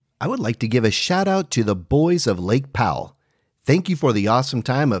I would like to give a shout out to the boys of Lake Powell. Thank you for the awesome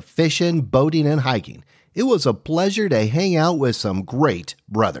time of fishing, boating, and hiking. It was a pleasure to hang out with some great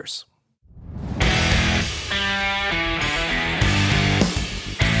brothers.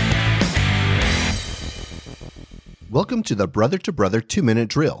 Welcome to the Brother to Brother 2-Minute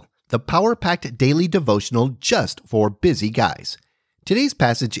Drill, the power-packed daily devotional just for busy guys. Today's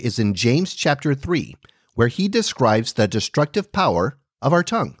passage is in James chapter 3, where he describes the destructive power of our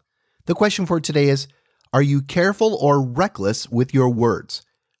tongue. The question for today is, are you careful or reckless with your words?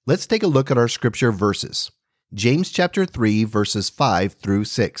 Let's take a look at our scripture verses. James chapter 3, verses 5 through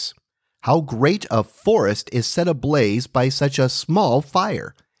 6. How great a forest is set ablaze by such a small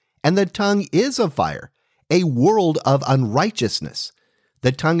fire! And the tongue is a fire, a world of unrighteousness.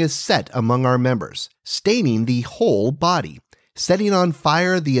 The tongue is set among our members, staining the whole body, setting on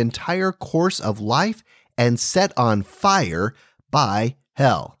fire the entire course of life, and set on fire by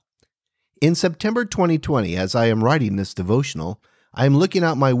hell. In September 2020, as I am writing this devotional, I am looking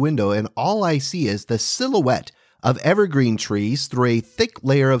out my window and all I see is the silhouette of evergreen trees through a thick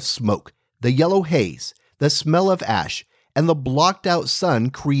layer of smoke. The yellow haze, the smell of ash, and the blocked out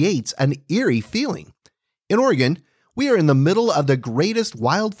sun creates an eerie feeling. In Oregon, we are in the middle of the greatest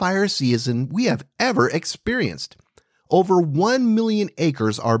wildfire season we have ever experienced. Over 1 million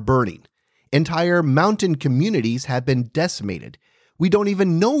acres are burning. Entire mountain communities have been decimated. We don't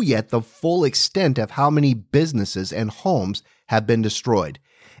even know yet the full extent of how many businesses and homes have been destroyed.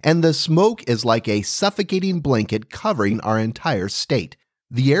 And the smoke is like a suffocating blanket covering our entire state.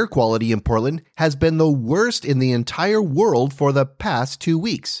 The air quality in Portland has been the worst in the entire world for the past 2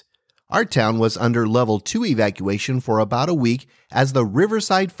 weeks. Our town was under level 2 evacuation for about a week as the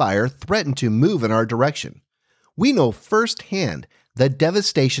Riverside fire threatened to move in our direction. We know firsthand the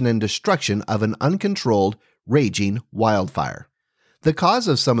devastation and destruction of an uncontrolled, raging wildfire. The cause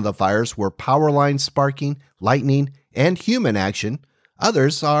of some of the fires were power lines sparking, lightning, and human action.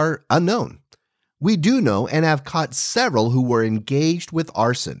 Others are unknown. We do know and have caught several who were engaged with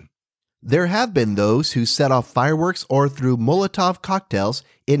arson. There have been those who set off fireworks or threw Molotov cocktails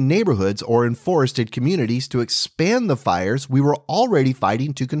in neighborhoods or in forested communities to expand the fires we were already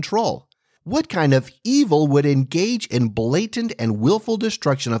fighting to control. What kind of evil would engage in blatant and willful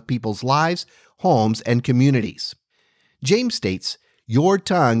destruction of people's lives, homes, and communities? James states, your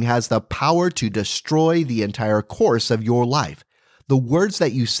tongue has the power to destroy the entire course of your life. The words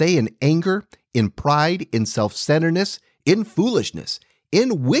that you say in anger, in pride, in self-centeredness, in foolishness,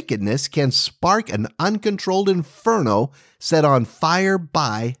 in wickedness can spark an uncontrolled inferno set on fire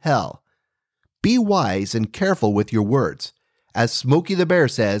by hell. Be wise and careful with your words. As Smokey the Bear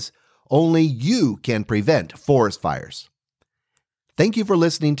says, only you can prevent forest fires. Thank you for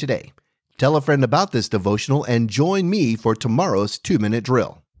listening today. Tell a friend about this devotional and join me for tomorrow's 2-Minute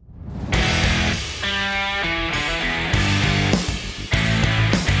Drill.